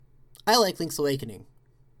I like Link's Awakening.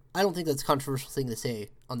 I don't think that's a controversial thing to say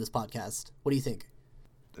on this podcast. What do you think?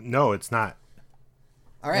 No, it's not.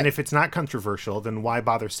 All right. And if it's not controversial, then why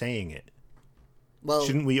bother saying it? Well,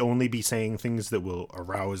 shouldn't we only be saying things that will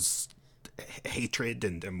arouse hatred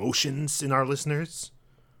and emotions in our listeners?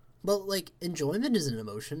 Well, like, enjoyment is an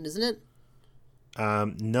emotion, isn't it?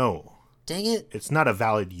 No. Dang it. It's not a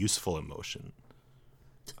valid, useful emotion.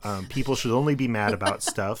 People should only be mad about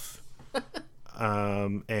stuff.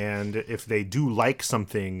 And if they do like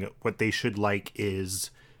something, what they should like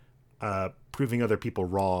is proving other people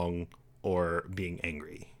wrong or being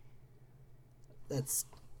angry. That's,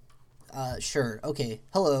 sure. Okay.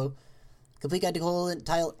 Hello. Complete Guide to Colon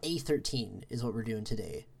Tile A13 is what we're doing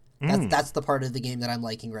today. That's the part of the game that I'm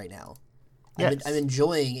liking right now. Yes. I'm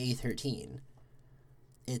enjoying A13.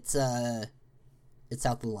 It's out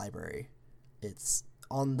the library. It's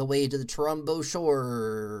on the way to the Toronbo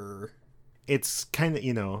shore. It's kind of,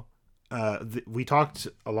 we talked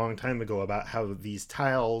a long time ago about how these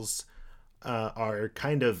tiles are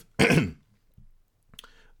kind of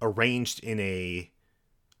arranged in a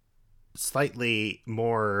slightly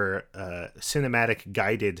more cinematic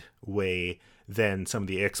guided way than some of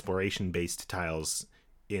the exploration based tiles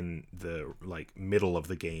in the middle of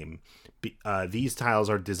the game. These tiles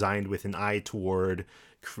are designed with an eye toward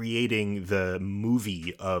creating the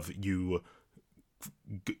movie of you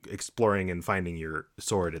exploring and finding your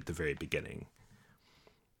sword at the very beginning.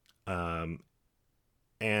 And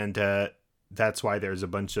that's why there's a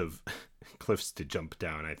bunch of cliffs to jump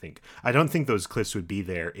down, I think. I don't think those cliffs would be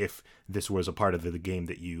there if this was a part of the game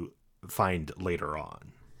that you find later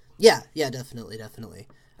on. Yeah, definitely.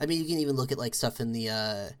 I mean, you can even look at stuff in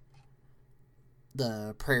the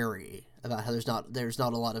prairie about how there's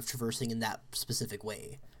not a lot of traversing in that specific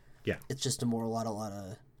way. Yeah, it's just a lot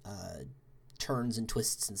of turns and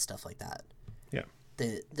twists and stuff like that. Yeah,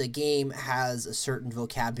 the game has a certain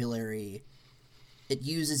vocabulary. It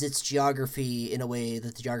uses its geography in a way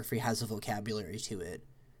that the geography has a vocabulary to it.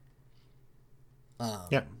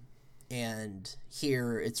 Yeah, and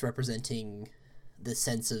here it's representing the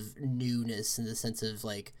sense of newness and the sense of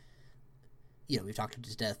we've talked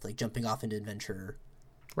to death, jumping off into adventure.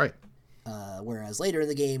 Right. Whereas later in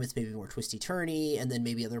the game, it's maybe more twisty-turny, and then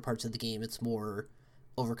maybe other parts of the game, it's more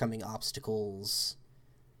overcoming obstacles.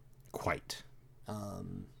 Quite.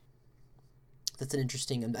 That's an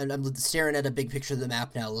interesting... I'm staring at a big picture of the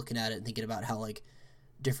map now, looking at it and thinking about how,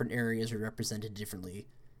 different areas are represented differently.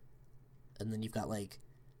 And then you've got,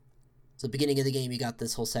 so beginning of the game, you got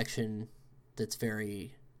this whole section that's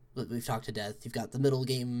very... We've talked to death. You've got the middle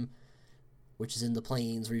game, which is in the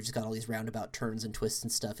plains, where you've just got all these roundabout turns and twists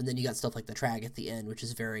and stuff. And then you got stuff like the track at the end, which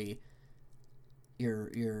is very...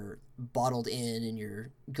 You're bottled in, and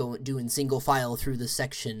you're doing single file through this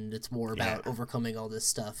section that's more about overcoming all this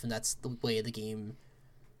stuff, and that's the way the game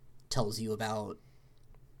tells you about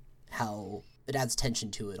how it adds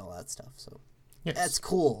tension to it, all that stuff. So yes. That's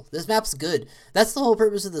cool. This map's good. That's the whole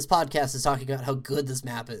purpose of this podcast, is talking about how good this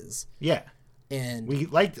map is. Yeah. And we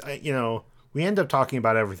we end up talking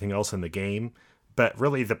about everything else in the game, but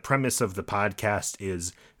really the premise of the podcast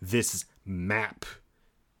is this map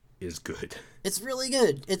is good. It's really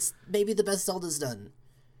good. It's maybe the best Zelda's done.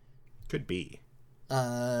 Could be.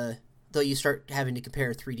 Though you start having to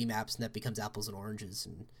compare 3D maps, and that becomes apples and oranges,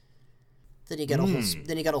 and then you got a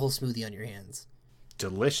whole smoothie on your hands.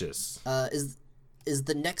 Delicious. Is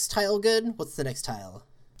the next tile good? What's the next tile?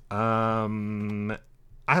 I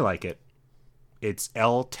like it. It's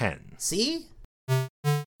L10. See?